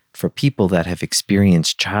for people that have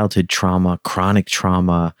experienced childhood trauma, chronic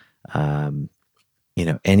trauma,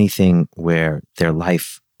 anything where their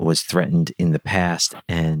life was threatened in the past,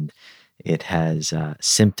 and it has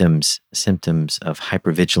symptoms of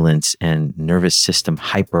hypervigilance and nervous system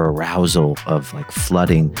hyperarousal of like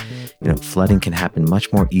flooding. Flooding can happen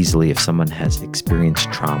much more easily if someone has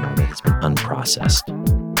experienced trauma that has been unprocessed.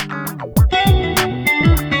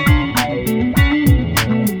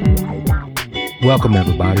 Welcome,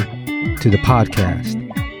 everybody, to the podcast,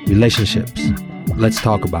 Relationships. Let's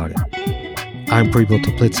talk about it. I'm Prepo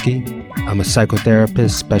Toplitsky. I'm a psychotherapist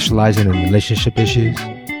specializing in relationship issues.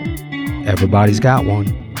 Everybody's got one.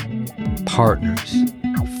 Partners,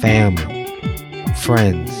 family,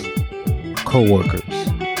 friends,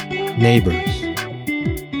 co-workers, neighbors,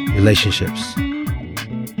 relationships.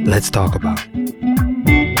 Let's talk about it.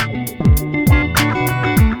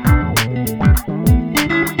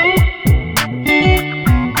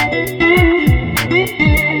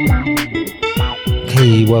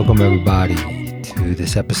 Hey, welcome everybody to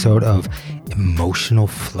this episode of Emotional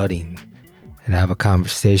Flooding. And I have a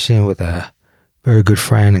conversation with a very good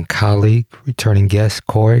friend and colleague, returning guest,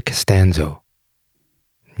 Corey Costanzo.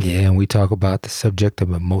 Yeah, and we talk about the subject of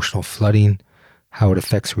emotional flooding, how it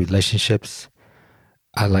affects relationships.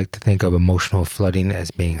 I like to think of emotional flooding as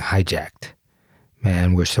being hijacked.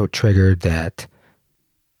 Man, we're so triggered that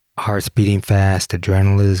heart's beating fast,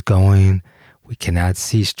 adrenaline is going, we cannot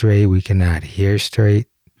see straight, we cannot hear straight.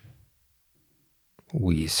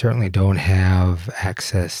 We certainly don't have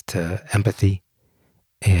access to empathy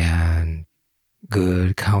and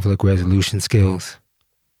good conflict resolution skills.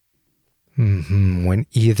 When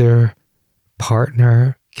either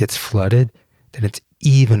partner gets flooded, then it's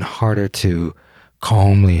even harder to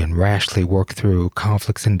calmly and rationally work through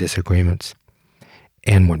conflicts and disagreements.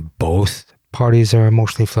 And when both parties are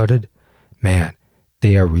emotionally flooded, man,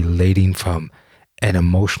 they are relating from an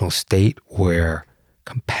emotional state where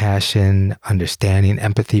compassion, understanding,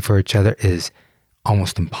 empathy for each other is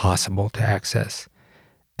almost impossible to access.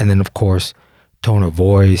 And then, of course, tone of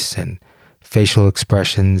voice and facial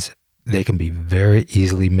expressions, they can be very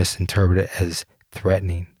easily misinterpreted as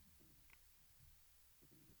threatening.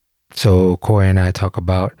 So Corey and I talk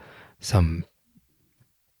about some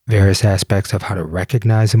various aspects of how to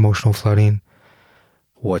recognize emotional flooding,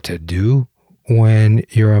 what to do when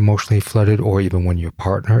you're emotionally flooded or even when your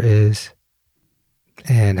partner is,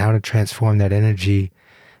 and how to transform that energy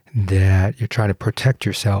that you're trying to protect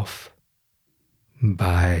yourself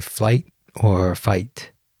by flight or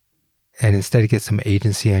fight, and instead get some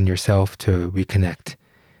agency on yourself to reconnect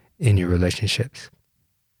in your relationships.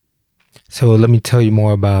 So let me tell you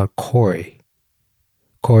more about Corey.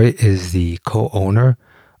 Corey is the co-owner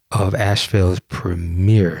of Asheville's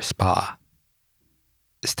premier spa,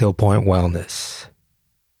 Still Point Wellness.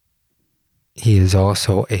 He is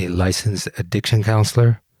also a licensed addiction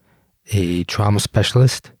counselor, a trauma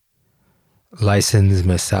specialist, licensed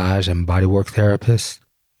massage and bodywork therapist,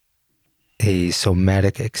 a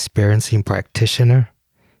somatic experiencing practitioner.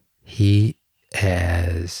 He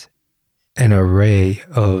has an array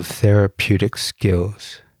of therapeutic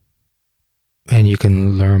skills. And you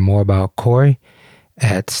can learn more about Corey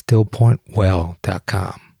at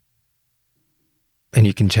stillpointwell.com. And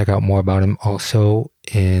you can check out more about him also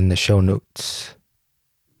in the show notes.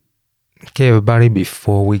 Okay, everybody,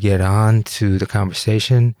 before we get on to the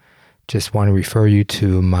conversation, just want to refer you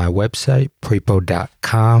to my website,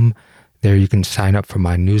 prepo.com. There you can sign up for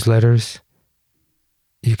my newsletters.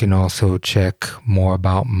 You can also check more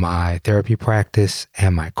about my therapy practice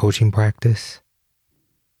and my coaching practice.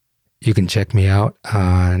 You can check me out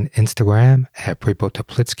on Instagram at Prepo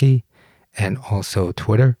Toplitsky and also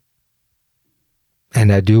Twitter.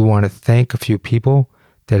 And I do want to thank a few people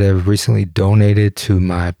that have recently donated to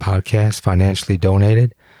my podcast, financially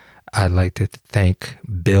donated. I'd like to thank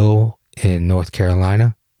Bill in North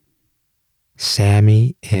Carolina,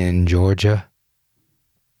 Sammy in Georgia,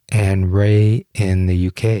 and Ray in the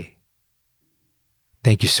UK.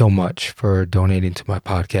 Thank you so much for donating to my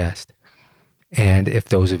podcast. And if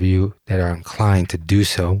those of you that are inclined to do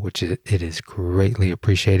so, which it is greatly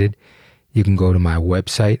appreciated, you can go to my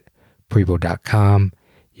website, prepo.com.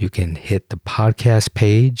 You can hit the podcast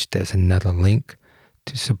page. There's another link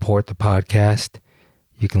to support the podcast.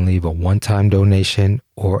 You can leave a one-time donation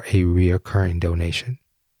or a reoccurring donation.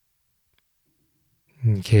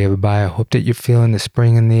 Okay, everybody, I hope that you're feeling the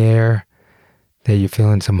spring in the air, that you're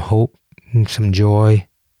feeling some hope and some joy,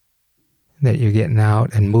 that you're getting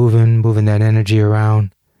out and moving that energy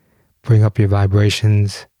around. Bring up your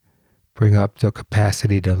vibrations, bring up the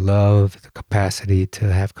capacity to love, the capacity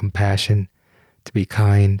to have compassion, to be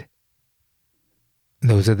kind.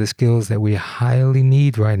 Those are the skills that we highly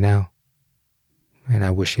need right now. And I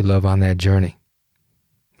wish you love on that journey.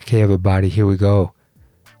 Okay, everybody, here we go.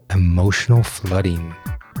 Emotional flooding.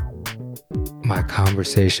 My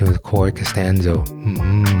conversation with Corey Costanzo.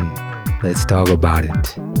 Let's talk about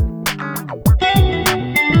it.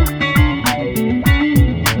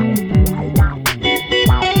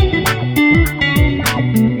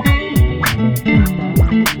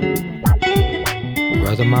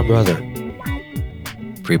 Brother, my brother.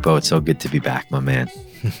 Prepo, it's so good to be back, my man.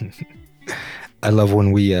 I love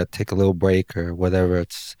when we take a little break or whatever.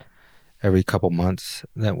 It's every couple months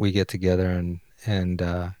that we get together and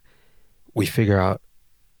we figure out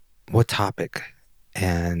what topic.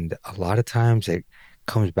 And a lot of times it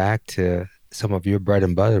comes back to some of your bread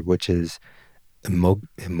and butter, which is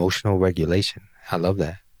emotional regulation. I love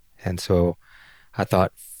that. And so I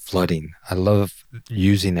thought flooding. I love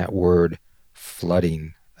using that word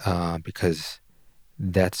flooding because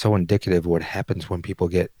that's so indicative of what happens when people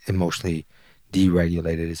get emotionally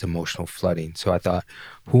deregulated is emotional flooding. So I thought,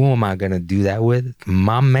 who am I going to do that with?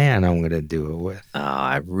 My man I'm going to do it with.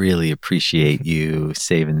 I really appreciate you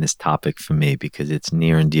saving this topic for me because it's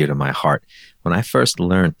near and dear to my heart. When I first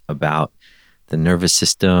learned about the nervous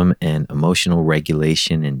system and emotional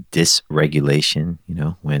regulation and dysregulation,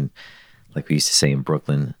 when, like we used to say in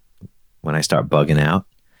Brooklyn, when I start bugging out,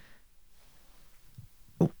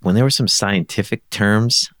 when there were some scientific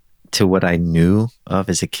terms to what I knew of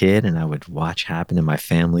as a kid and I would watch happen in my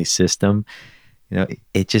family system,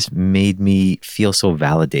 it just made me feel so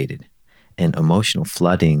validated. And emotional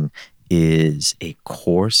flooding is a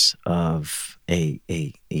course of a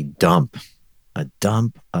dump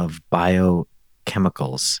of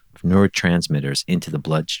biochemicals, neurotransmitters into the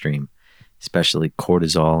bloodstream, especially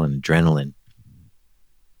cortisol and adrenaline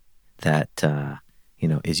that,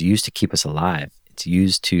 is used to keep us alive. It's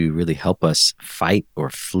used to really help us fight or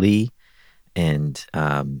flee and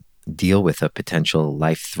deal with a potential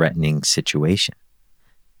life-threatening situation.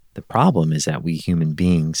 The problem is that we human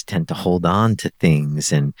beings tend to hold on to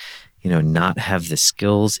things and, not have the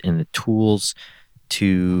skills and the tools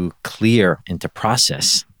to clear and to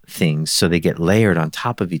process things, so they get layered on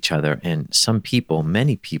top of each other. And some people,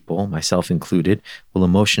 many people, myself included, will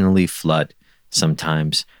emotionally flood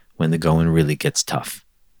sometimes when the going really gets tough.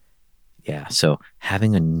 Yeah, so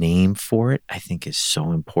having a name for it, I think, is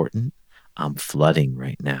so important. I'm flooding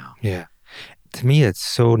right now. Yeah. To me, it's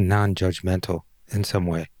so non-judgmental in some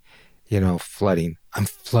way. Flooding. I'm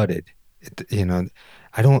flooded.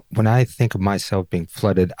 When I think of myself being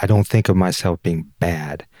flooded, I don't think of myself being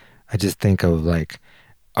bad. I just think of like,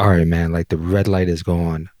 all right, man, like the red light is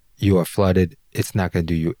gone. You are flooded. It's not going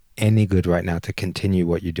to do you any good right now to continue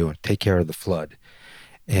what you're doing. Take care of the flood.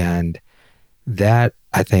 And that,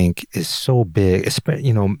 I think, is so big.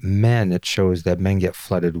 Men, it shows that men get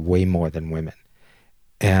flooded way more than women.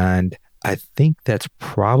 And I think that's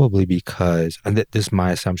probably because, and this is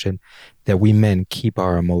my assumption, that we men keep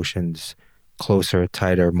our emotions closer,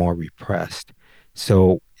 tighter, more repressed.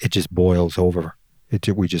 So it just boils over.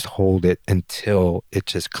 We just hold it until it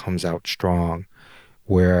just comes out strong.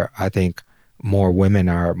 Where I think more women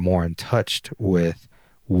are more in touch with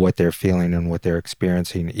what they're feeling and what they're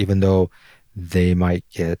experiencing, even though they might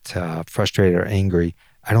get frustrated or angry.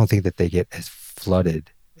 I don't think that they get as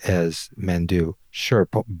flooded as men do. Sure,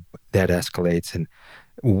 that escalates and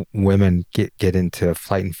women get into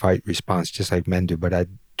flight and fight response just like men do, but I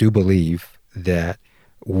do believe that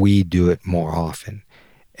we do it more often.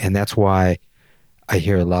 And that's why I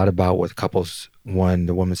hear a lot about with couples when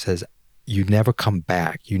the woman says, you never come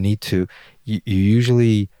back. You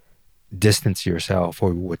usually distance yourself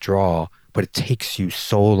or withdraw, but it takes you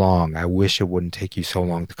so long. I wish it wouldn't take you so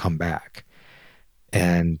long to come back.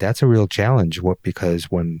 And that's a real challenge because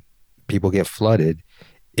when people get flooded,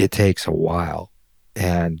 it takes a while.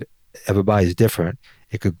 And everybody's different.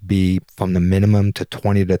 It could be from the minimum to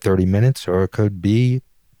 20 to 30 minutes, or it could be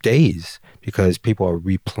days because people are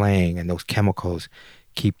replaying and those chemicals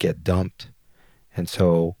get dumped. And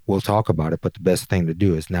so we'll talk about it, but the best thing to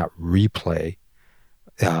do is not replay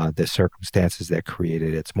the circumstances that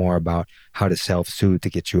created it. It's more about how to self-soothe to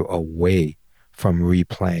get you away from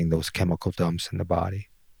replaying those chemical dumps in the body.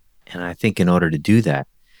 And I think in order to do that,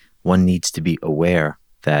 one needs to be aware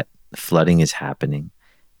that flooding is happening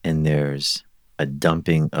and there's a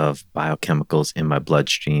dumping of biochemicals in my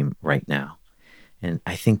bloodstream right now. And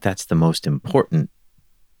I think that's the most important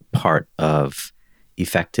part of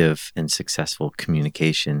effective and successful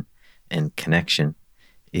communication and connection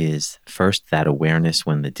is first that awareness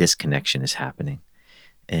when the disconnection is happening.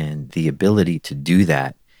 And the ability to do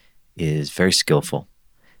that is very skillful.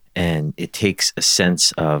 And it takes a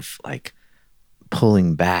sense of like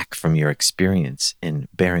pulling back from your experience and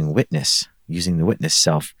bearing witness, using the witness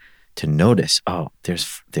self to notice, oh,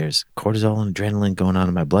 there's cortisol and adrenaline going on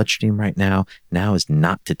in my bloodstream right now. Now is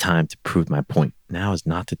not the time to prove my point. Now is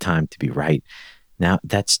not the time to be right. Now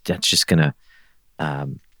that's just going to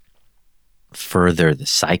further the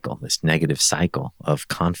cycle, this negative cycle of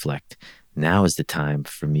conflict. Now is the time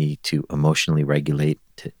for me to emotionally regulate,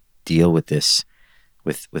 to deal with this,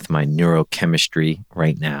 with my neurochemistry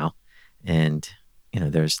right now. And,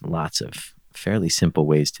 there's lots of fairly simple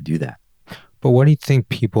ways to do that. But what do you think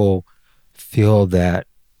people feel that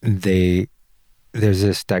there's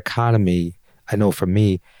this dichotomy? I know for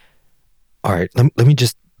me, all right, let me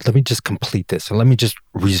just complete this and let me just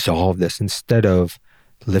resolve this instead of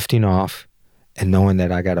lifting off and knowing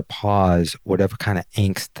that I got to pause whatever kind of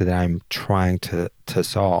angst that I'm trying to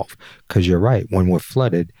solve. Because you're right, when we're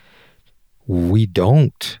flooded, we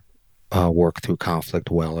don't work through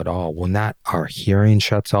conflict well at all. Our hearing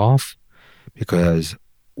shuts off because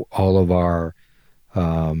all of our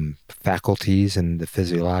faculties and the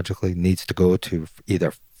physiologically needs to go to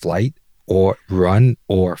either flight or run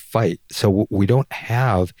or fight. So we don't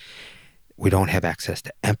have access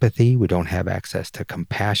to empathy. We don't have access to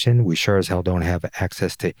compassion. We sure as hell don't have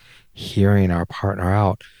access to hearing our partner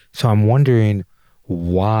out. So I'm wondering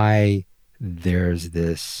why there's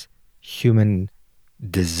this human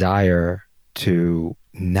desire to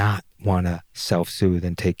not want to self-soothe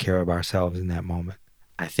and take care of ourselves in that moment.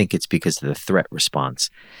 I think it's because of the threat response.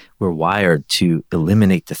 We're wired to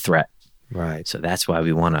eliminate the threat. Right. So that's why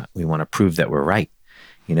we want to prove that we're right.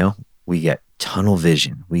 We get tunnel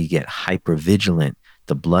vision. We get hypervigilant.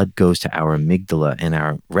 The blood goes to our amygdala and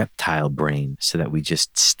our reptile brain so that we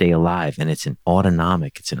just stay alive. And it's an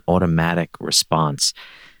automatic response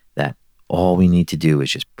that all we need to do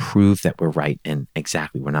is just prove that we're right. And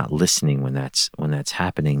exactly, we're not listening when that's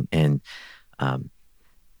happening. And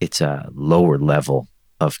it's a lower level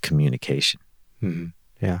of communication. Mm-hmm.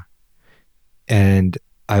 Yeah. And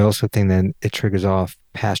I also think then it triggers off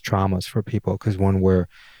past traumas for people, because when we're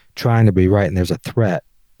trying to be right and there's a threat,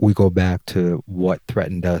 we go back to what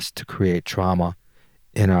threatened us to create trauma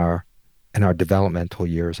in our developmental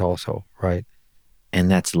years also, right? And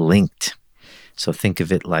that's linked. So think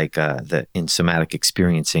of it like in somatic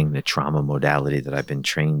experiencing, the trauma modality that I've been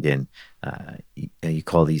trained in. You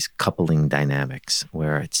call these coupling dynamics,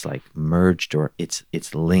 where it's like merged or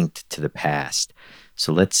it's linked to the past.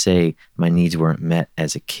 So let's say my needs weren't met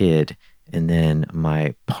as a kid, and then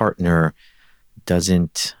my partner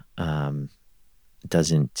doesn't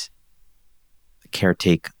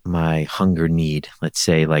caretake my hunger need. Let's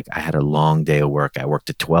say like I had a long day of work. I worked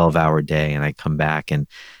a 12-hour day, and I come back and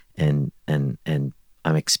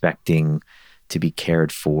I'm expecting to be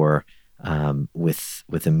cared for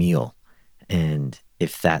with a meal. And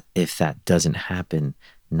if that doesn't happen,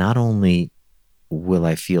 not only will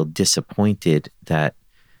I feel disappointed that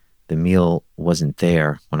the meal wasn't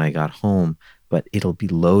there when I got home, but it'll be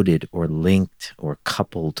loaded or linked or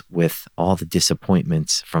coupled with all the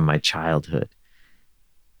disappointments from my childhood.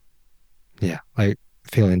 Yeah, like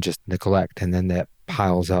feeling just neglect, and then that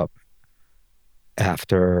piles up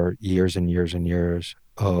after years and years and years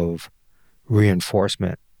of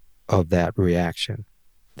reinforcement of that reaction.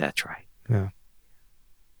 That's right. Yeah.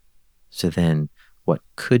 So then what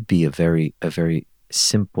could be a very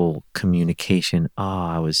simple communication,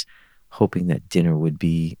 I was hoping that dinner would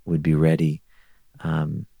be ready.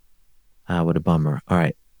 What a bummer. All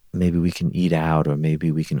right, maybe we can eat out, or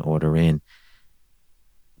maybe we can order in,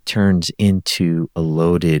 turns into a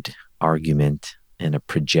loaded argument and a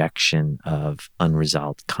projection of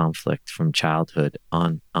unresolved conflict from childhood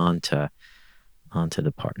onto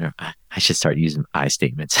the partner. I should start using I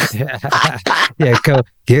statements. Yeah, go.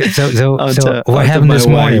 So what happened this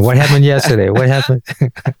morning? What happened yesterday? What happened?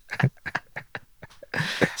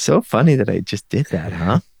 So funny that I just did that,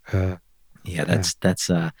 huh? Yeah,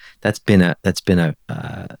 that's been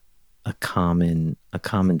a common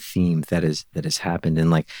theme that has happened.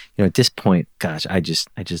 And like, at this point, gosh, I just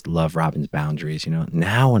love Robin's boundaries.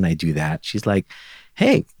 Now when I do that, she's like,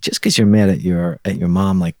 hey, just because you're mad at your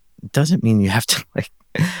mom, like, doesn't mean you have to like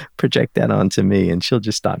project that onto me. And she'll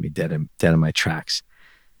just stop me dead in my tracks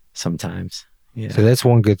sometimes. Yeah. So that's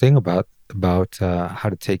one good thing about how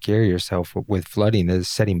to take care of yourself with flooding, is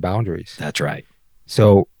setting boundaries. That's right.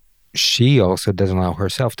 So she also doesn't allow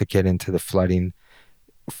herself to get into the flooding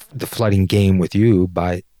game with you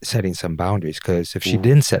by setting some boundaries. Because if she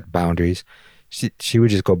didn't set boundaries, she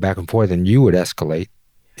would just go back and forth, and you would escalate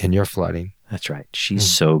in your flooding. That's right. She's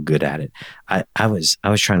so good at it. I was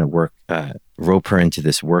trying to rope her into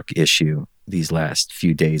this work issue these last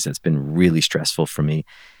few days. That's been really stressful for me.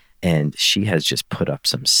 And she has just put up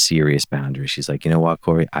some serious boundaries. She's like, you know what,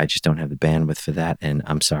 Corey, I just don't have the bandwidth for that. And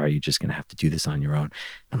I'm sorry, you're just going to have to do this on your own.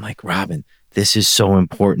 I'm like, Robin, this is so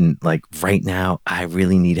important. Like right now, I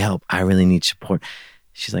really need help. I really need support.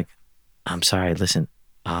 She's like, I'm sorry, listen,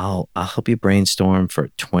 I'll help you brainstorm for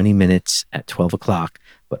 20 minutes at 12 o'clock.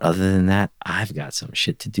 But other than that, I've got some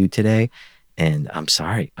shit to do today. And I'm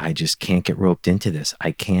sorry, I just can't get roped into this.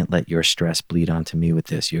 I can't let your stress bleed onto me with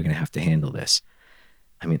this. You're going to have to handle this.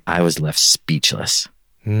 I mean, I was left speechless.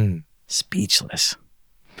 Speechless.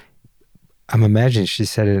 I'm imagining she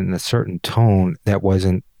said it in a certain tone that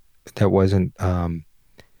wasn't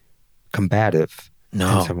combative.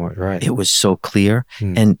 No, somewhat, right. It was so clear.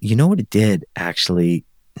 And you know what it did, actually,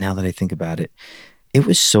 now that I think about it? It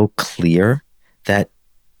was so clear that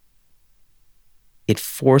it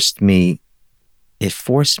forced me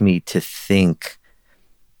to think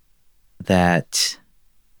that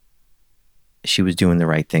she was doing the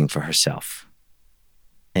right thing for herself.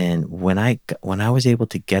 And when I was able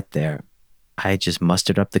to get there, I just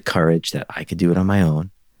mustered up the courage that I could do it on my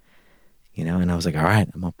own, and I was like, all right,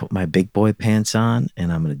 I'm going to put my big boy pants on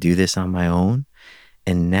and I'm going to do this on my own.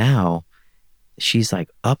 And now she's like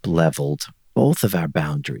up-leveled both of our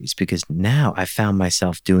boundaries, because now I found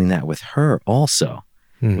myself doing that with her also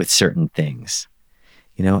with certain things,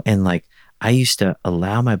 and like I used to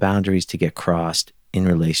allow my boundaries to get crossed in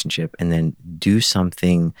relationship and then do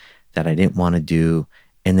something that I didn't want to do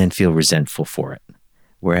and then feel resentful for it.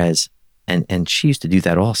 Whereas, and she used to do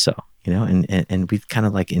that also, and we kind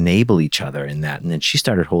of like enable each other in that. And then she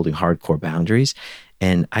started holding hardcore boundaries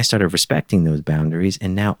and I started respecting those boundaries.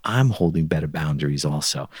 And now I'm holding better boundaries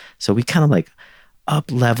also. So we kind of like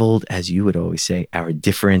up-leveled, as you would always say, our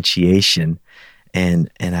differentiation and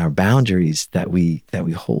our boundaries that we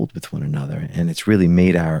hold with one another. And it's really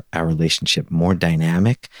made our relationship more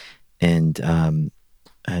dynamic and I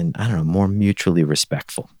don't know, more mutually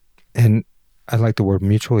respectful. And I like the word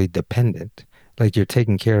mutually dependent. Like you're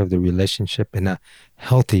taking care of the relationship in a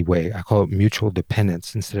healthy way. I call it mutual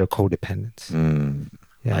dependence instead of codependence.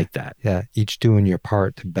 Yeah. Like that. Yeah. Each doing your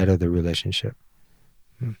part to better the relationship.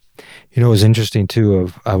 It was interesting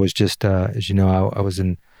too. I was just, as you know, I was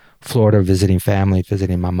in Florida visiting family,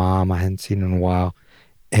 visiting my mom. I hadn't seen her in a while.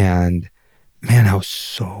 And man, I was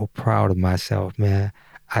so proud of myself, man.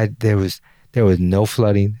 There was no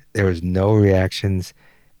flooding. There was no reactions.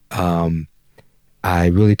 I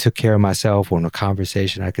really took care of myself when a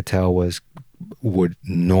conversation I could tell would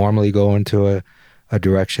normally go into a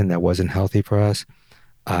direction that wasn't healthy for us.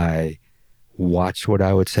 I watched what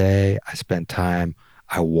I would say. I spent time.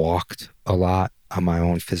 I walked a lot on my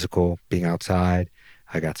own physical, being outside.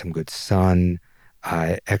 I got some good sun.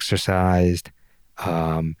 I exercised.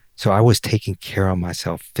 So I was taking care of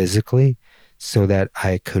myself physically so that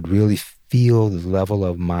I could really feel the level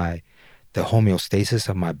of the homeostasis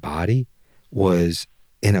of my body was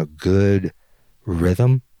in a good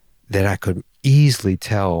rhythm that I could easily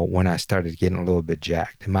tell when I started getting a little bit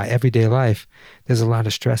jacked. In my everyday life, there's a lot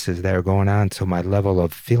of stresses that are going on, so my level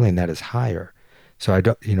of feeling that is higher. So I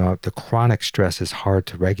don't, the chronic stress is hard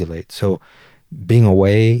to regulate. So being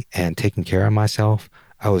away and taking care of myself,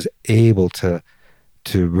 I was able to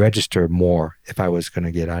register more if I was going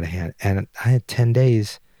to get out of hand. And I had 10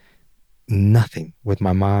 days, nothing with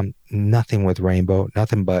my mom, nothing with Rainbow,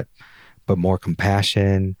 nothing but more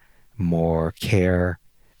compassion, more care.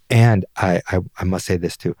 And I must say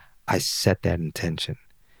this too, I set that intention.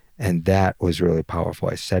 And that was really powerful.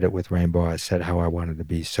 I said it with Rainbow. I said how I wanted to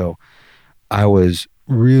be. So I was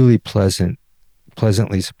really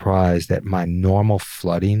pleasantly surprised that my normal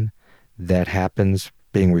flooding that happens,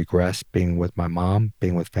 being regressed, being with my mom,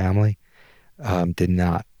 being with family, did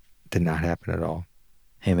not happen at all.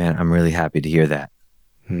 Hey man, I'm really happy to hear that.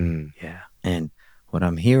 Yeah. And what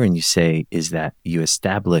I'm hearing you say is that you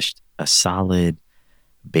established a solid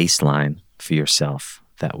baseline for yourself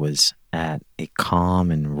that was at a calm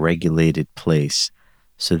and regulated place.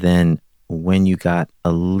 So then when you got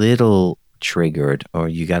a little triggered or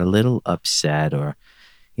you got a little upset or,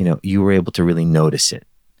 you were able to really notice it.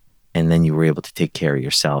 And then you were able to take care of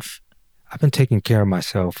yourself. I've been taking care of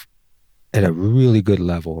myself at a really good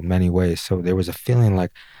level in many ways. So there was a feeling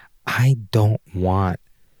like I don't want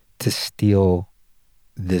to steal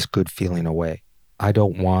this good feeling away. I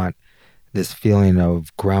don't want this feeling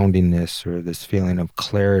of groundingness or this feeling of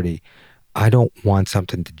clarity. I don't want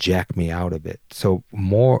something to jack me out of it. So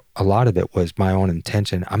a lot of it was my own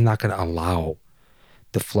intention. I'm not going to allow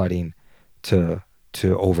the flooding to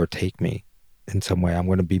overtake me in some way. I'm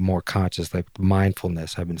going to be more conscious, like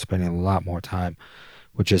mindfulness. I've been spending a lot more time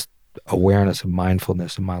with just awareness of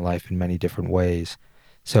mindfulness in my life in many different ways.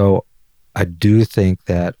 So I do think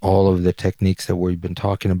that all of the techniques that we've been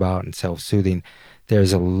talking about and self-soothing,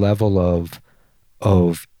 there's a level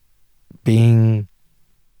of being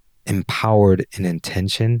empowered in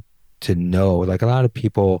intention to know. Like a lot of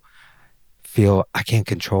people feel I can't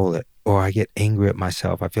control it, or I get angry at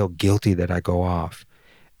myself. I feel guilty that I go off,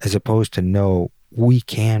 as opposed to no, we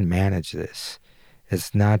can manage this.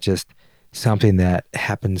 It's not just something that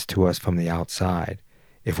happens to us from the outside.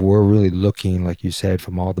 If we're really looking, like you said,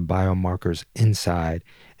 from all the biomarkers inside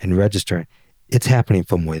and registering, it's happening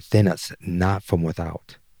from within us, not from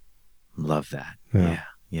without. Love that. Yeah.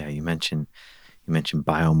 Yeah. You mentioned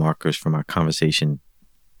biomarkers from our conversation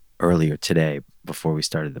earlier today before we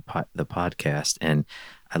started the podcast, and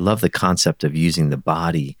I love the concept of using the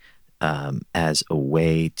body as a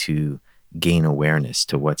way to gain awareness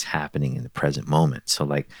to what's happening in the present moment. So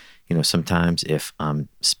like, sometimes if I'm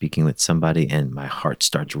speaking with somebody and my heart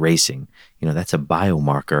starts racing, that's a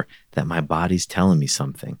biomarker that my body's telling me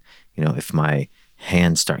something. If my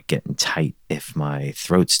hands start getting tight, if my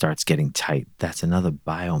throat starts getting tight, that's another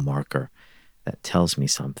biomarker that tells me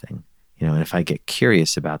something. And if I get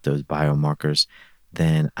curious about those biomarkers,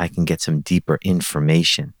 then I can get some deeper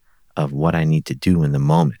information of what I need to do in the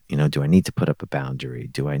moment. Do I need to put up a boundary?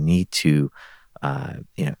 Do I need to,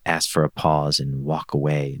 ask for a pause and walk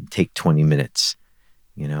away and take 20 minutes,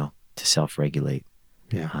 to self-regulate?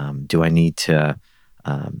 Yeah. Do I need to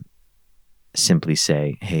simply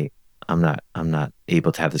say, hey, I'm not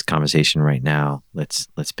able to have this conversation right now. Let's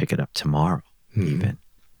pick it up tomorrow, even.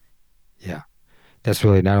 Yeah. That's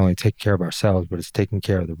really not only taking care of ourselves, but it's taking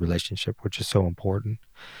care of the relationship, which is so important.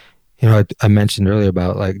 I mentioned earlier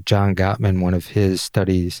about like John Gottman, one of his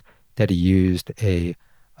studies that he used a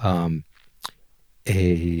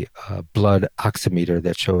blood oximeter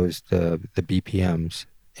that shows the BPMs,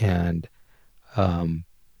 and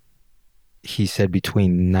he said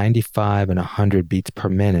between 95 and 100 beats per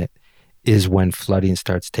minute is when flooding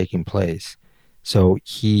starts taking place. So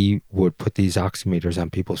he would put these oximeters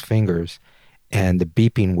on people's fingers, and the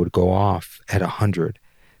beeping would go off at 100.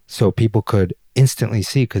 So people could instantly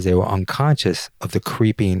see, because they were unconscious of the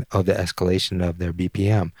creeping of the escalation of their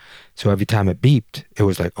BPM. So every time it beeped, it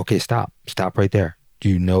was like, okay, stop right there. Do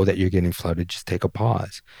you know that you're getting flooded? Just take a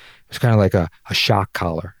pause. It's kind of like a shock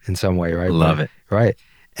collar in some way, right? Love it. Right.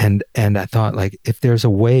 And I thought, like, if there's a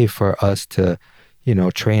way for us to,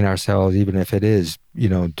 train ourselves, even if it is,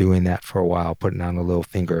 doing that for a while, putting on a little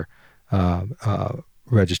finger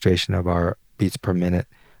registration of our beats per minute,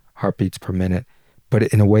 heartbeats per minute, but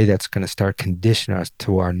in a way that's going to start conditioning us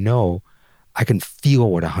to our no, I can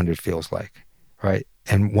feel what 100 feels like, right?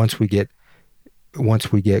 And once we get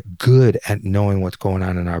good at knowing what's going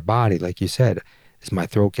on in our body, like you said, is my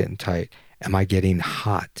throat getting tight? Am I getting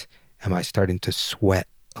hot? Am I starting to sweat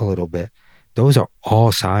a little bit? Those are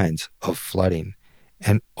all signs of flooding.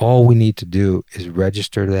 And all we need to do is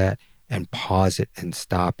register that and pause it and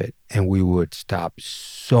stop it. And we would stop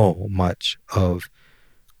so much of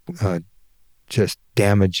just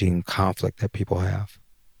damaging conflict that people have.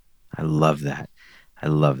 I love that. I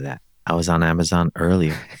was on Amazon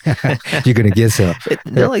earlier. You're going to get some.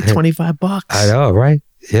 They're like $25. I know, right?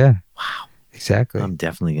 Yeah. Wow. Exactly. I'm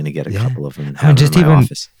definitely going to get a couple of them and I mean, have just them in my even,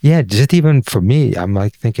 office. yeah, just even for me, I'm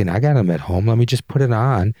like thinking, I got them at home. Let me just put it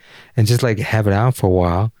on and just like have it on for a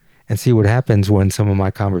while and see what happens when some of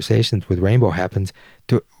my conversations with Rainbow happens.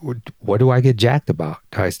 What do I get jacked about?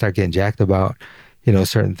 Do I start getting jacked about,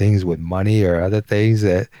 certain things with money or other things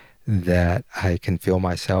that I can feel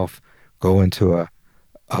myself go into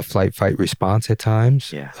a flight, fight response at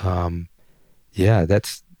times? Yeah.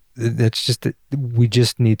 That's just, we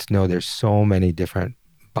just need to know there's so many different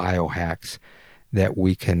biohacks that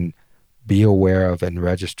we can be aware of and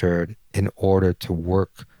registered in order to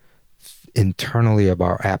work internally of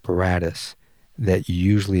our apparatus, that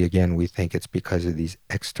usually, again, we think it's because of these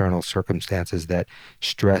external circumstances that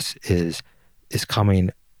stress is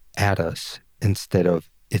coming at us, instead of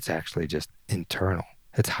it's actually just internal.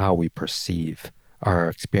 It's how we perceive our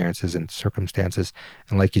experiences and circumstances.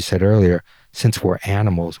 And like you said earlier, since we're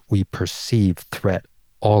animals, we perceive threat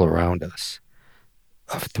all around us.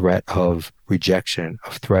 A threat of rejection,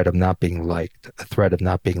 a threat of not being liked, a threat of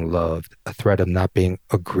not being loved, a threat of not being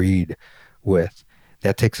agreed with.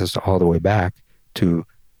 That takes us all the way back to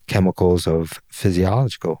chemicals of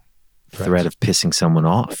physiological threats. Threat of pissing someone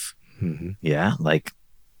off. Mm-hmm. Yeah. Like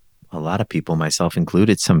a lot of people, myself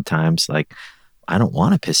included, sometimes, like, I don't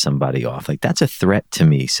want to piss somebody off. Like, that's a threat to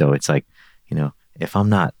me. So it's like, if I'm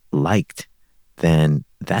not liked, then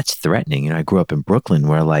that's threatening. I grew up in Brooklyn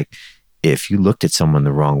where, like, if you looked at someone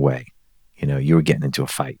the wrong way, you were getting into a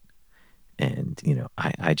fight. And,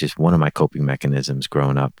 I just, one of my coping mechanisms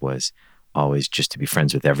growing up was always just to be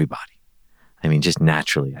friends with everybody. I mean, just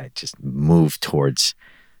naturally, I just moved towards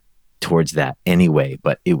that anyway,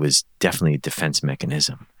 but it was definitely a defense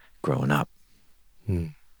mechanism growing up.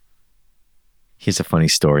 Here's a funny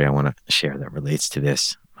story I want to share that relates to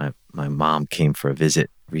this. My mom came for a visit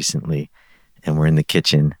recently, and we're in the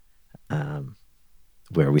kitchen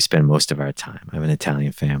where we spend most of our time. I have an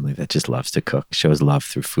Italian family that just loves to cook, shows love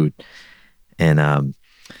through food. And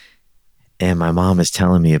my mom is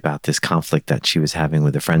telling me about this conflict that she was having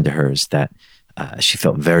with a friend of hers that she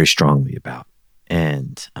felt very strongly about.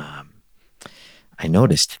 And I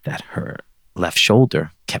noticed that her left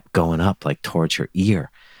shoulder kept going up like towards her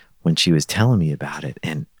ear when she was telling me about it.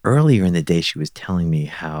 And earlier in the day, she was telling me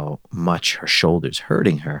how much her shoulder's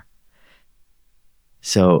hurting her.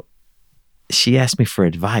 So she asked me for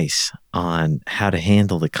advice on how to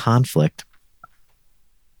handle the conflict.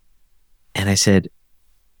 And I said,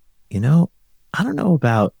 I don't know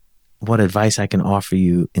about what advice I can offer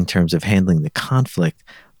you in terms of handling the conflict,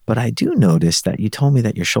 but I do notice that you told me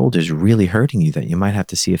that your shoulder's really hurting you, that you might have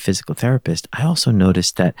to see a physical therapist. I also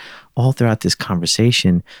noticed that all throughout this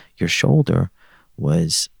conversation, your shoulder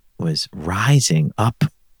was rising up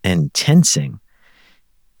and tensing.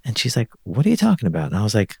 And she's like, what are you talking about? And I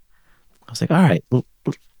was like, all right,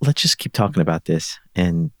 let's just keep talking about this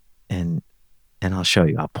and I'll show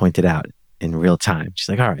you. I'll point it out in real time. She's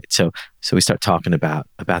like, all right. So we start talking about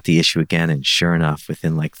the issue again. And sure enough,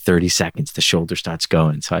 within like 30 seconds, the shoulder starts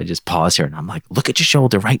going. So I just pause her and I'm like, look at your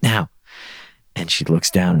shoulder right now. And she looks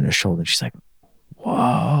down at her shoulder and she's like,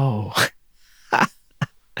 whoa.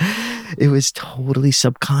 It was totally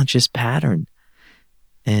subconscious pattern.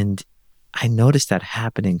 And I noticed that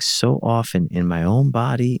happening so often in my own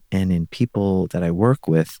body and in people that I work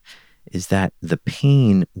with, is that the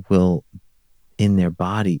pain in their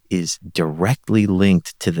body is directly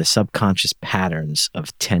linked to the subconscious patterns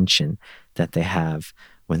of tension that they have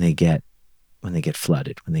when they get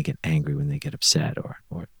flooded, when they get angry, when they get upset,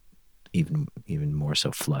 or even more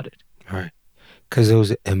so flooded. All right. Because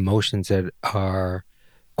those emotions that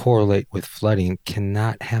correlate with flooding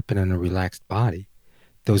cannot happen in a relaxed body.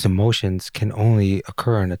 Those emotions can only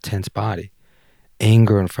occur in a tense body.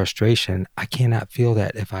 Anger and frustration, I cannot feel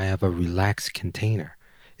that if I have a relaxed container.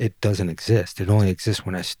 It doesn't exist. It only exists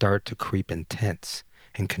when I start to creep in tense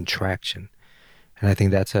and contraction. And I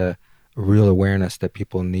think that's a real awareness that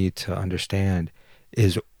people need to understand,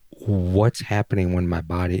 is what's happening when my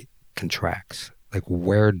body contracts. Like,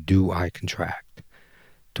 where do I contract?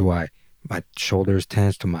 My shoulders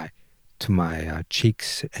tense to my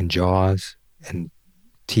cheeks and jaws and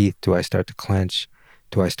teeth? Do I start to clench?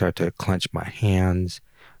 Do I start to clench my hands?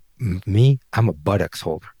 Me, I'm a buttocks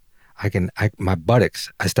holder. My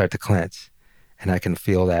buttocks, I start to clench, and I can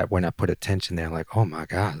feel that when I put attention there. I'm like, oh my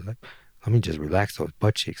God, let me just relax those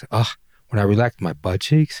butt cheeks. When I relax my butt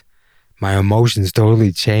cheeks, my emotions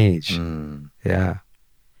totally change. Yeah.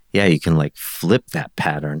 Yeah, you can like flip that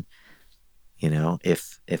pattern.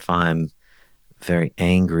 If I'm very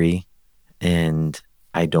angry and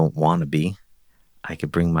I don't want to be, I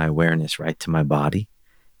could bring my awareness right to my body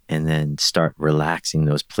and then start relaxing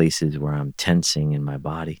those places where I'm tensing in my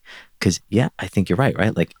body. Because I think you're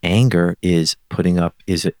right? Like, anger is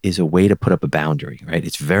a way to put up a boundary, right?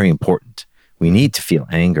 It's very important. We need to feel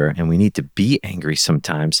anger, and we need to be angry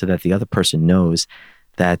sometimes so that the other person knows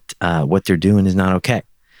that what they're doing is not okay.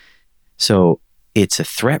 So it's a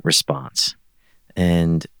threat response.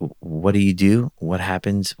 And what do? What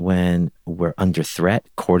happens when we're under threat?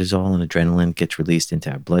 Cortisol and adrenaline gets released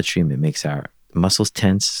into our bloodstream. It makes our muscles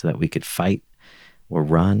tense so that we could fight or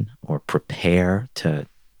run or prepare to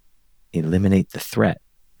eliminate the threat.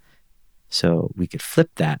 So we could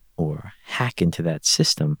flip that or hack into that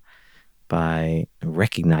system by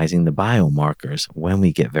recognizing the biomarkers when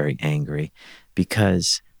we get very angry.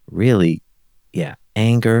 Because really,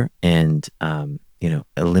 anger and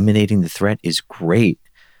eliminating the threat is great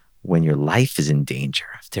when your life is in danger.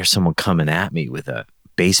 If there's someone coming at me with a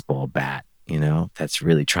baseball bat, that's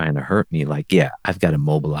really trying to hurt me, I've got to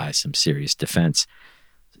mobilize some serious defense,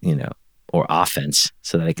 or offense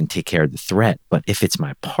so that I can take care of the threat. But if it's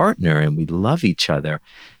my partner and we love each other,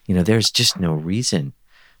 there's just no reason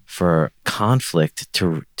for conflict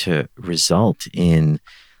to result in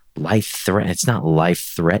it's not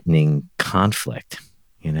life-threatening conflict.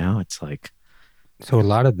 It's like. So a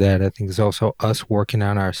lot of that, I think, is also us working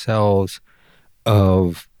on ourselves,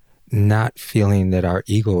 of not feeling that our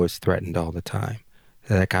ego is threatened all the time.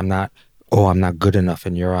 Like, I'm not good enough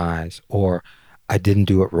in your eyes, or I didn't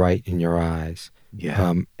do it right in your eyes.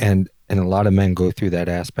 Yeah. And a lot of men go through that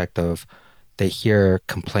aspect of, they hear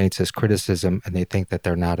complaints as criticism and they think that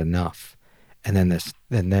they're not enough. and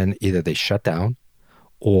then either they shut down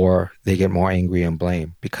or they get more angry and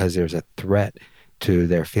blame because there's a threat to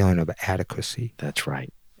their feeling of adequacy. That's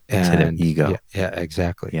right. To their And ego. yeah,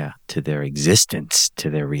 exactly. Yeah. To their existence, to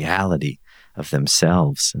their reality of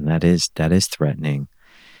themselves. And that is threatening.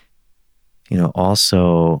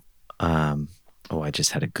 Also, I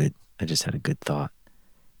just had a good thought.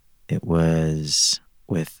 It was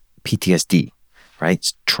with PTSD, right?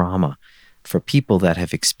 It's trauma. For people that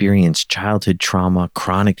have experienced childhood trauma,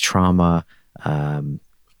 chronic trauma,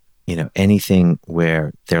 anything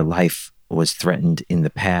where their life was threatened in the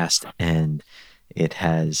past, and it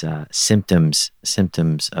has symptoms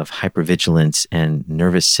of hypervigilance and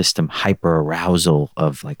nervous system hyperarousal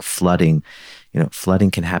of like flooding.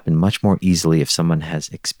 Flooding can happen much more easily if someone has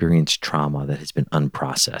experienced trauma that has been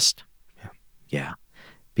unprocessed. Yeah.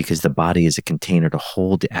 Because the body is a container to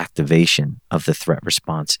hold the activation of the threat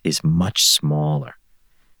response is much smaller.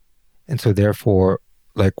 And so therefore,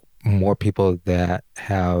 like more people that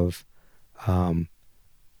have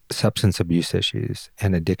substance abuse issues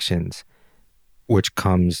and addictions, which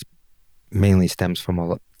mainly stems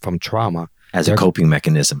from trauma. As a coping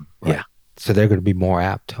mechanism. Right. Yeah. So they're going to be more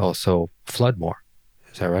apt to also flood more.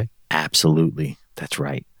 Is that right? Absolutely. That's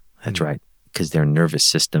right. Right. Because their nervous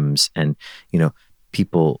systems and,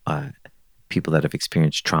 people that have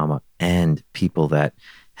experienced trauma and people that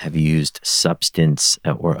have used substance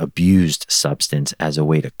or abused substance as a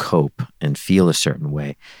way to cope and feel a certain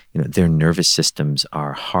way, their nervous systems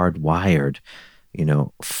are hardwired,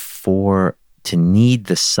 to need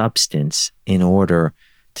the substance in order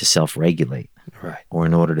to self-regulate, right, or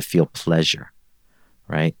in order to feel pleasure,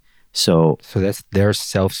 right? So that's their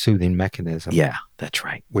self-soothing mechanism. Yeah, that's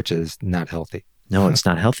right. Which is not healthy. No, it's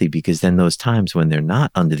not healthy, because then those times when they're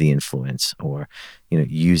not under the influence or,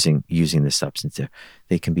 using the substance,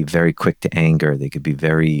 they can be very quick to anger. They could be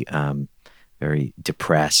very, very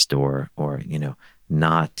depressed, or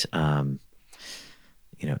not,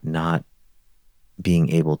 not being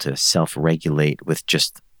able to self-regulate with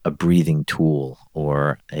just a breathing tool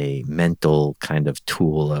or a mental kind of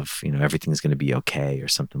tool of, everything's going to be okay or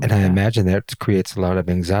something like that. And I imagine that creates a lot of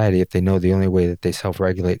anxiety if they know the only way that they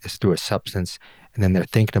self-regulate is through a substance, and then they're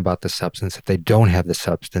thinking about the substance. If they don't have the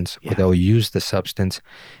substance, or they'll use the substance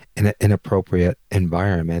in an inappropriate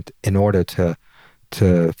environment in order to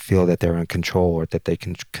feel that they're in control, or that they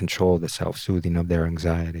can control the self-soothing of their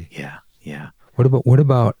anxiety. Yeah, yeah. What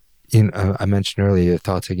about I mentioned earlier your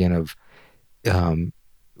thoughts again of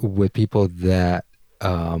with people that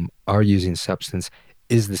are using substance,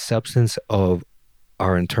 is the substance of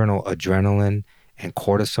our internal adrenaline and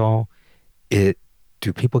cortisol,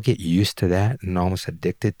 do people get used to that and almost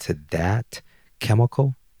addicted to that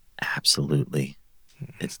chemical? Absolutely.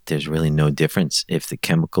 There's really no difference if the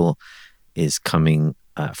chemical is coming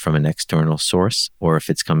from an external source or if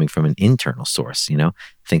it's coming from an internal source.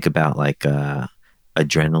 Think about like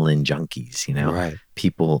adrenaline junkies, right.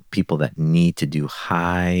 People that need to do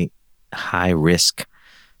high risk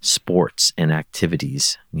sports and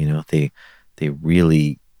activities. They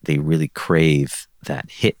really crave that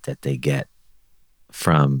hit that they get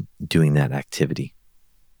from doing that activity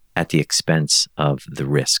at the expense of the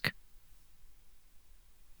risk.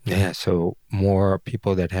 Yeah, so more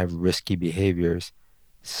people that have risky behaviors,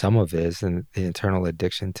 some of it is the internal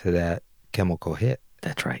addiction to that chemical hit.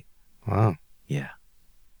 That's right. Wow. Yeah.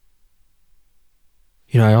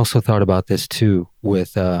 I also thought about this too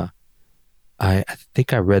with, I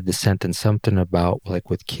think I read the sentence, something about like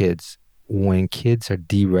with kids, when kids are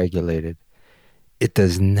deregulated, it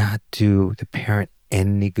does not do the parent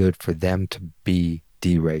any good for them to be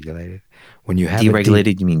deregulated. When you have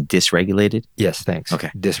deregulated, you mean dysregulated? Yes, thanks.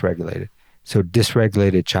 Okay. Dysregulated. So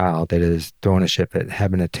dysregulated child that is throwing a fit,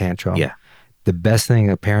 having a tantrum. Yeah. The best thing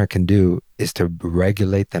a parent can do is to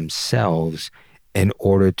regulate themselves in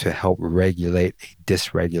order to help regulate a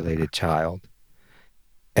dysregulated child.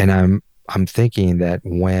 And I'm thinking that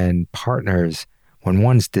when one's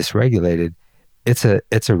dysregulated, it's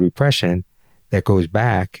a repression that goes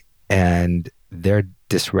back, and they're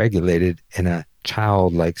dysregulated in a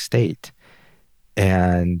childlike state.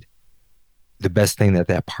 And the best thing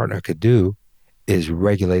that partner could do is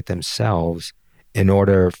regulate themselves in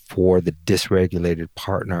order for the dysregulated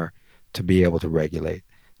partner to be able to regulate.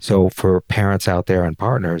 So for parents out there and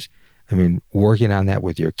partners, I mean, working on that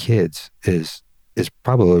with your kids is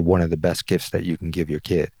probably one of the best gifts that you can give your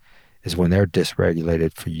kid, is when they're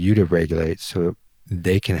dysregulated, for you to regulate so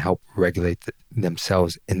they can help regulate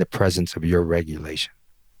themselves in the presence of your regulation.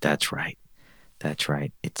 That's right. That's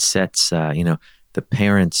right. It sets, the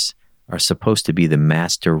parents are supposed to be the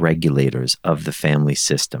master regulators of the family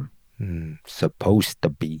system. Supposed to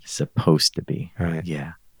be. Supposed to be. Right.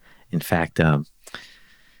 Yeah. In fact, I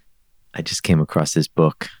just came across this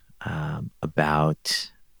book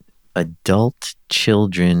about adult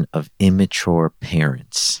children of immature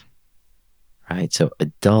parents, right? So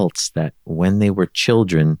adults that when they were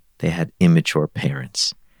children, they had immature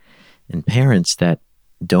parents, and parents that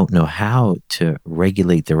don't know how to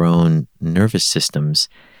regulate their own nervous systems.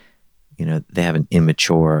 They have an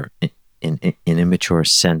immature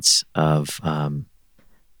sense of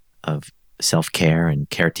self-care and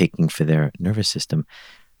caretaking for their nervous system.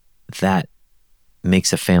 That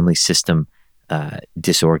makes a family system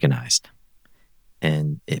disorganized,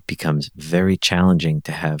 and it becomes very challenging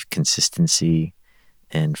to have consistency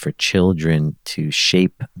and for children to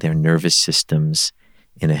shape their nervous systems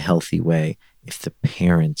in a healthy way if the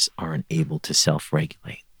parents aren't able to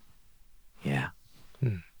self-regulate. Yeah.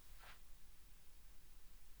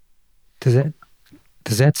 Does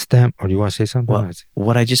that stem, or do you want to say something? Well,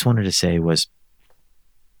 what I just wanted to say was,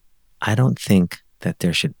 I don't think that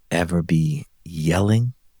there should ever be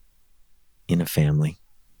yelling in a family.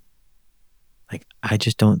 Like, I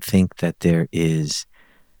just don't think that there is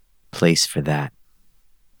place for that.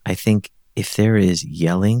 I think if there is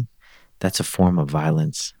yelling, that's a form of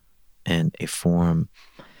violence, and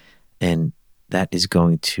that is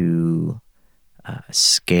going to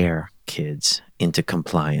scare kids into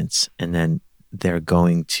compliance, and then they're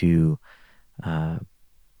going to,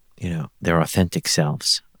 their authentic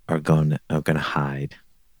selves are going to hide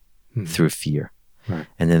through fear, right.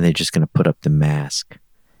 And then they're just going to put up the mask.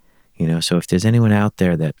 So if there's anyone out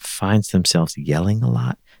there that finds themselves yelling a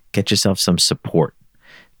lot, get yourself some support,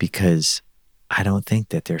 because I don't think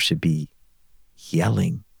that there should be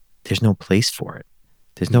yelling. There's no place for it.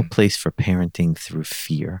 There's no place for parenting through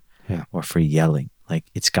fear or for yelling. Like,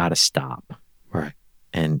 it's got to stop. Right.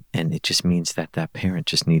 And it just means that parent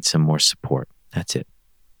just needs some more support. That's it.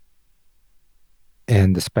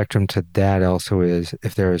 And the spectrum to that also is,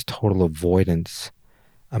 if there is total avoidance,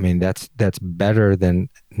 I mean, that's better than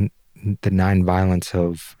the nonviolence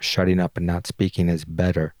of shutting up and not speaking is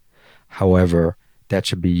better. However, that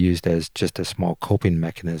should be used as just a small coping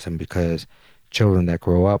mechanism, because children that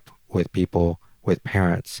grow up with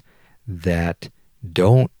parents that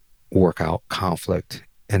don't work out conflict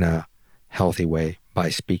in a healthy way by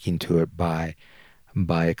speaking to it, by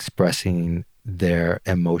expressing their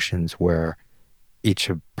emotions where each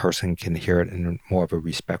person can hear it in more of a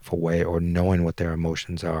respectful way, or knowing what their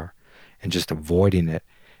emotions are and just avoiding it.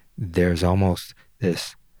 There's almost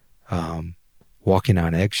this walking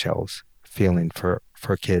on eggshells feeling for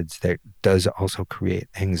kids that does also create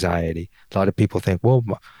anxiety. A lot of people think, well,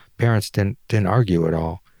 parents didn't argue at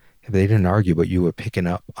all. They didn't argue, but you were picking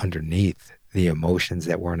up underneath the emotions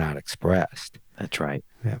that were not expressed. That's right.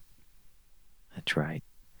 Yeah. That's right.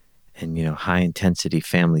 And, high intensity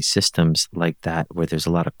family systems like that, where there's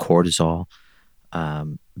a lot of cortisol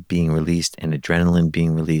being released and adrenaline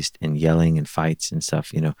being released and yelling and fights and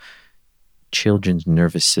stuff, children's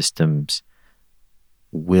nervous systems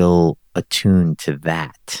will attune to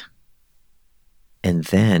that. And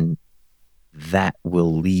then that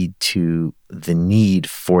will lead to the need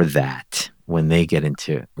for that when they get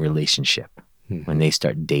into relationship, when they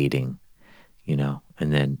start dating,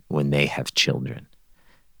 and then when they have children.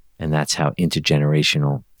 And that's how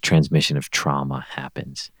intergenerational transmission of trauma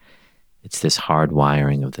happens. It's this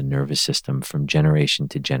hardwiring of the nervous system from generation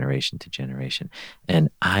to generation to generation. And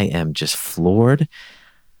I am just floored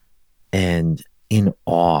and in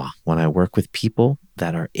awe when I work with people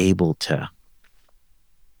that are able to,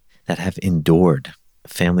 that have endured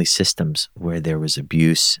family systems where there was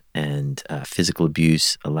abuse and physical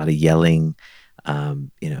abuse, a lot of yelling,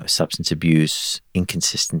 substance abuse,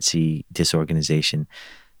 inconsistency, disorganization.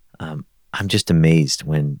 I'm just amazed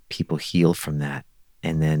when people heal from that,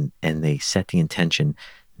 and they set the intention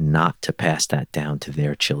not to pass that down to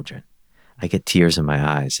their children. I get tears in my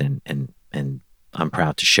eyes, and I'm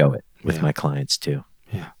proud to show it with my clients too.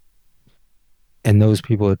 Yeah. And those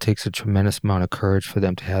people, it takes a tremendous amount of courage for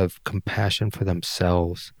them to have compassion for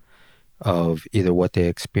themselves of either what they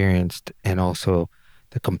experienced, and also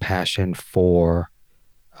the compassion for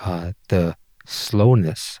the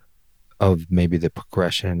slowness of maybe the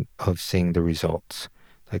progression of seeing the results.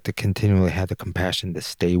 Like, to continually have the compassion to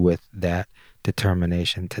stay with that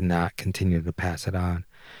determination to not continue to pass it on,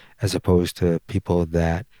 as opposed to people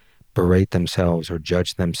that berate themselves or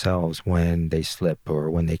judge themselves when they slip or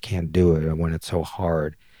when they can't do it or when it's so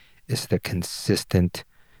hard. It's the consistent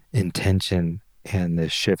intention and the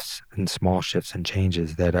shifts and small shifts and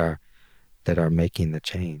changes that are making the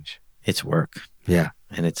change. It's work. Yeah.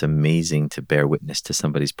 And it's amazing to bear witness to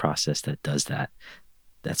somebody's process that does that.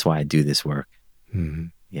 That's why I do this work. Mm-hmm.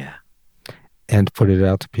 Yeah. And put it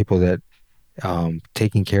out to people that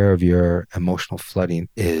taking care of your emotional flooding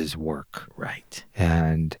is work. Right.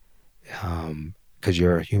 And because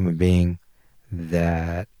you're a human being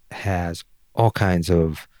that has all kinds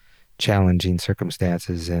of challenging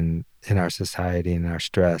circumstances in our society and our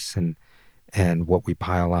stress and what we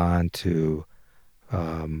pile on to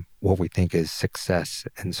what we think is success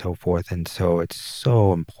and so forth. And so it's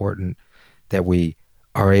so important that we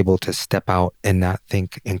are able to step out and not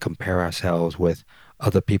think and compare ourselves with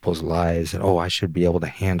other people's lives and, oh, I should be able to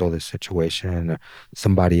handle this situation, or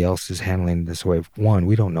somebody else is handling this way. One,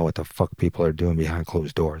 we don't know what the fuck people are doing behind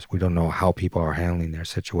closed doors. We don't know how people are handling their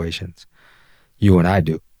situations. You and I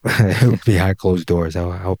do behind closed doors,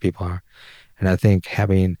 how people are. And I think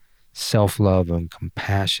having self-love and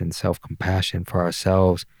compassion, self-compassion for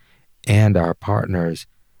ourselves and our partners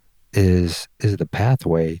is the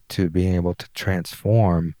pathway to being able to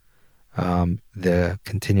transform the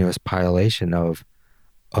continuous pilation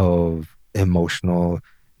of emotional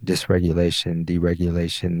dysregulation,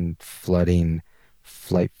 deregulation, flooding,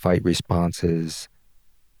 flight fight responses,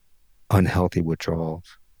 unhealthy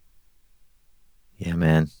withdrawals. Yeah,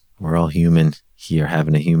 man. We're all human here,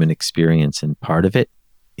 having a human experience, and part of it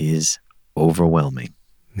is overwhelming.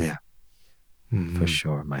 Yeah. Mm-hmm. For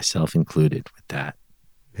sure. Myself included with that.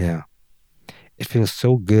 Yeah. It feels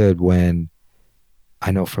so good when,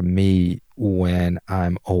 I know for me, when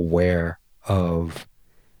I'm aware of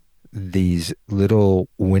these little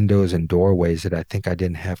windows and doorways that I think I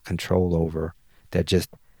didn't have control over that just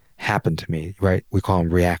happened to me, right? We call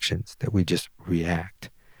them reactions, that we just react.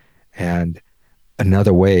 And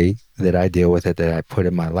another way that I deal with it that I put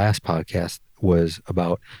in my last podcast was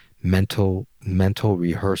about mental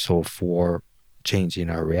rehearsal for changing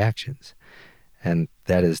our reactions. And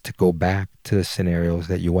that is to go back to the scenarios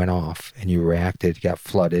that you went off and you reacted, got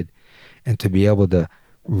flooded, and to be able to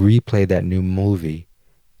replay that new movie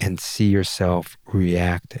and see yourself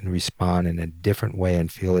react and respond in a different way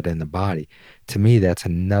and feel it in the body. To me, that's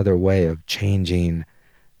another way of changing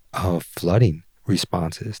flooding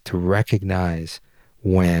responses, to recognize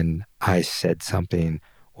when I said something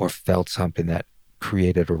or felt something that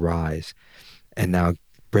created a rise, and now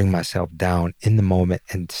bring myself down in the moment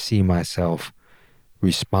and see myself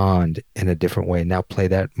respond in a different way. Now play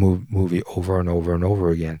that movie over and over and over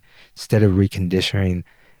again. Instead of reconditioning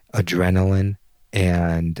adrenaline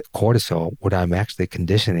and cortisol, what I'm actually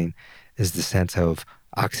conditioning is the sense of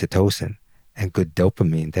oxytocin and good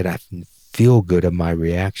dopamine, that I feel good of my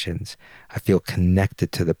reactions. I feel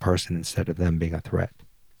connected to the person instead of them being a threat.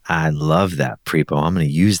 I love that, Prepo. I'm going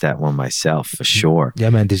to use that one myself for sure. Yeah,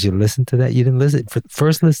 man. Did you listen to that? You didn't listen.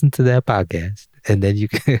 First listen to that podcast, and then you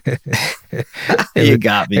can. You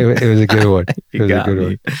got me. It was a good one. You got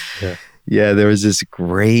me. Yeah. Yeah, there was this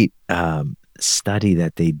great study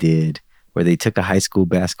that they did where they took a high school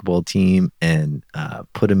basketball team and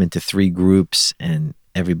put them into 3 groups, and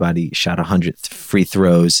everybody shot 100 free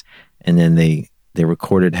throws, and then they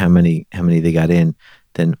recorded how many they got in.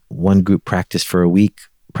 Then one group practiced for a week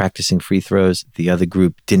practicing free throws. The other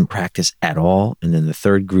group didn't practice at all, and then the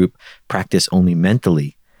third group practiced only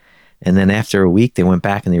mentally. And then after a week, they went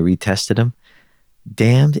back and they retested them.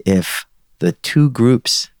 Damned if the 2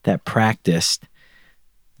 groups that practiced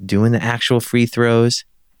doing the actual free throws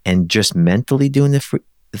and just mentally doing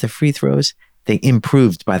the free throws, they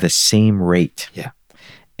improved by the same rate. Yeah.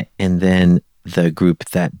 And then the group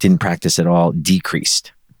that didn't practice at all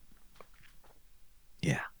decreased.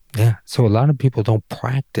 Yeah. Yeah. So a lot of people don't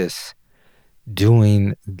practice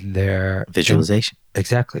doing their visualization.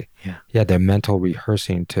 Exactly. Yeah. Yeah. Their mental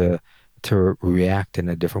rehearsing to react in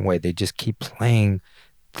a different way. They just keep playing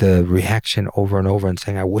the reaction over and over and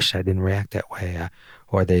saying, I wish I didn't react that way.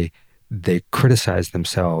 Or they criticize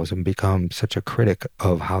themselves and become such a critic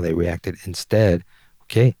of how they reacted. Instead,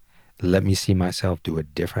 okay, let me see myself do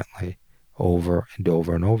it differently over and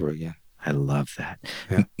over and over again. I love that.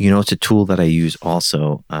 Yeah. You know, it's a tool that I use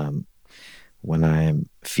also when I'm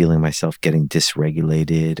feeling myself getting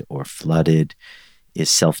dysregulated or flooded,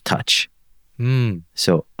 is self-touch.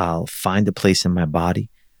 So I'll find a place in my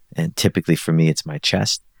body, and typically for me, it's my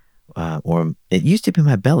chest, or it used to be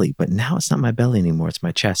my belly, but now it's not my belly anymore. It's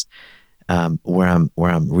my chest, where I'm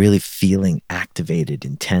really feeling activated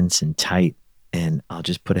and tense and tight, and I'll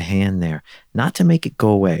just put a hand there, not to make it go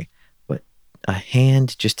away, but a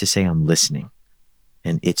hand just to say I'm listening,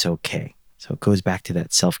 and it's okay. So it goes back to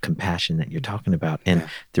that self-compassion that you're talking about. And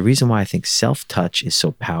the reason why I think self-touch is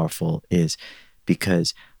so powerful is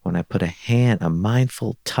because when I put a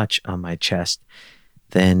mindful touch on my chest,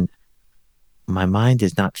 then my mind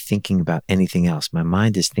is not thinking about anything else. My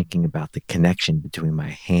mind is thinking about the connection between my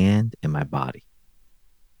hand and my body.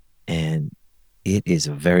 And it is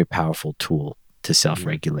a very powerful tool to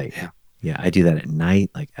self-regulate. Yeah, I do that at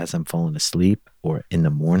night, like as I'm falling asleep, or in the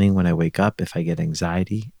morning when I wake up if I get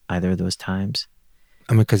anxiety, either of those times.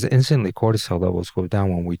 I mean, because instantly cortisol levels go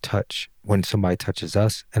down when somebody touches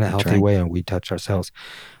us in a healthy way and we touch ourselves.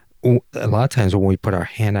 A lot of times when we put our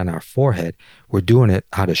hand on our forehead, we're doing it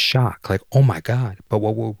out of shock, like, oh my God. But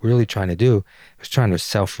what we're really trying to do is trying to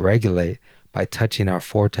self-regulate by touching our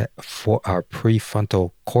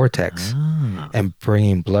prefrontal cortex and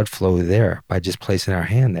bringing blood flow there by just placing our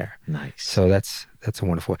hand there. Nice. So that's a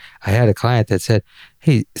wonderful. I had a client that said,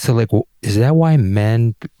 hey, so like, is that why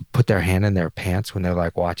men put their hand in their pants when they're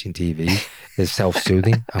like watching TV? Is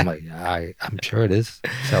self-soothing? I'm like, I'm sure it is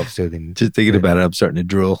self-soothing. Just thinking about it, I'm starting to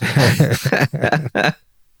drool.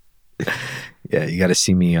 Yeah, you got to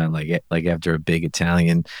see me on like after a big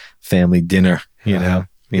Italian family dinner, you know.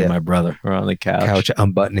 Me and my brother are on the couch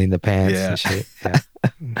unbuttoning the pants and shit.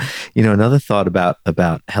 You know, another thought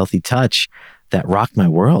about healthy touch that rocked my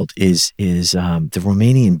world is the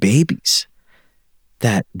Romanian babies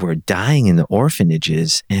that were dying in the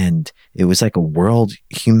orphanages, and it was like a world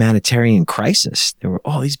humanitarian crisis. There were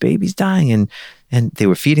all these babies dying, and they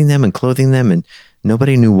were feeding them and clothing them, and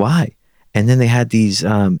nobody knew why. And then they had these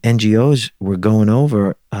NGOs were going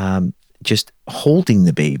over just holding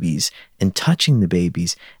the babies and touching the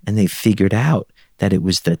babies, and they figured out that it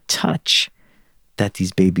was the touch that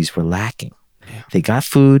these babies were lacking. They got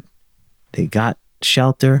food, they got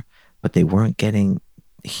shelter, but they weren't getting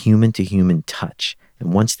human to human touch.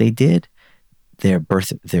 And once they did, their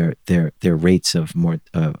rates of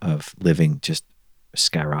living just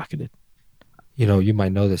skyrocketed. You know, you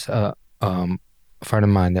might know this. A friend of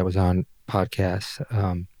mine that was on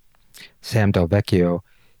podcast, Sam Del Vecchio,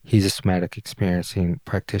 he's a somatic experiencing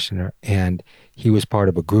practitioner, and he was part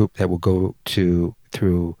of a group that would go through,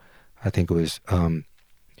 I think it was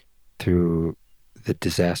through the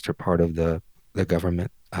disaster part of the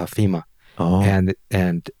government, FEMA, and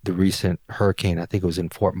the recent hurricane. I think it was in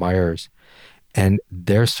Fort Myers, and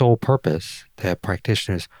their sole purpose, to have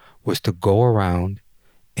practitioners, was to go around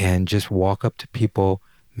and just walk up to people,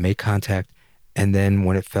 make contact, and then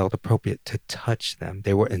when it felt appropriate, to touch them.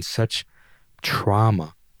 They were in such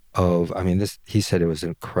trauma he said it was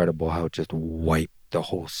incredible how it just wiped the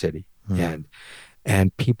whole city.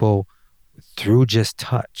 And people, through just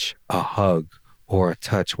touch, a hug or a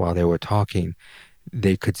touch while they were talking,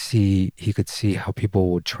 he could see how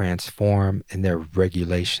people would transform in their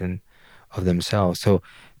regulation of themselves. So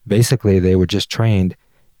basically they were just trained,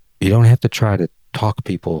 you don't have to try to talk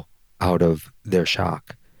people out of their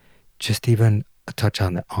shock. Just even a touch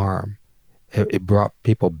on the arm, it brought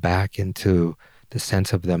people back into the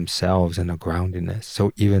sense of themselves and a groundedness.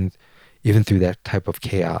 So even through that type of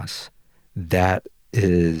chaos, that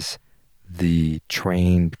is the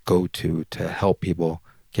trained go-to to help people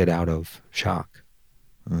get out of shock.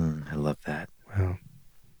 I love that.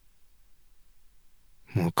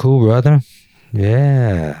 Well, cool, brother.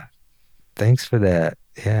 Yeah. Thanks for that.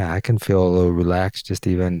 Yeah, I can feel a little relaxed just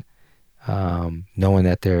even knowing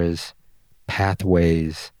that there's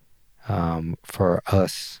pathways for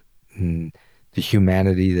us and the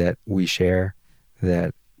humanity that we share,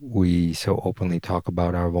 that we so openly talk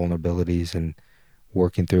about our vulnerabilities and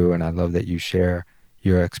working through. And I love that you share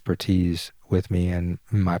your expertise with me and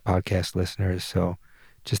my podcast listeners. So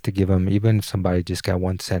just to give them, even if somebody just got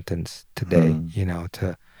one sentence today, you know,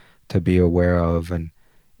 to be aware of and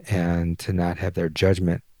to not have their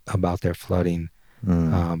judgment about their flooding,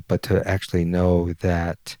 but to actually know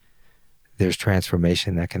that there's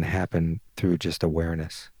transformation that can happen through just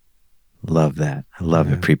awareness. Love that. I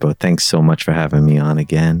love it, Prepo. Thanks so much for having me on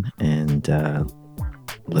again. And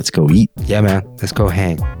let's go eat. Yeah, man. Let's go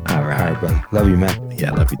hang. All right. All right, brother. Love you, man.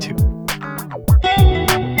 Yeah, love you too.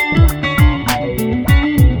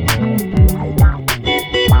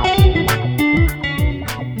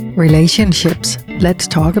 Relationships, Let's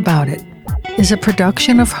Talk About It, is a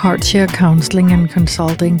production of Heartshare Counseling and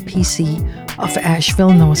Consulting, PC, of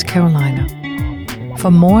Asheville, North Carolina.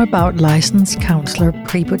 For more about licensed counselor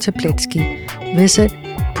Prepo Teplitsky, visit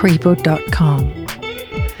prepo.com.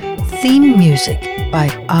 Theme music by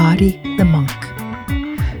Artie the Monk.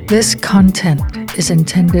 This content is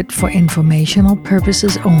intended for informational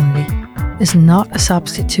purposes only, is not a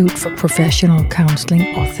substitute for professional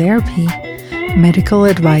counseling or therapy, medical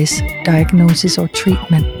advice, diagnosis, or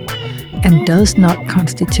treatment, and does not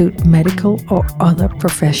constitute medical or other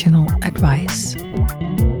professional advice.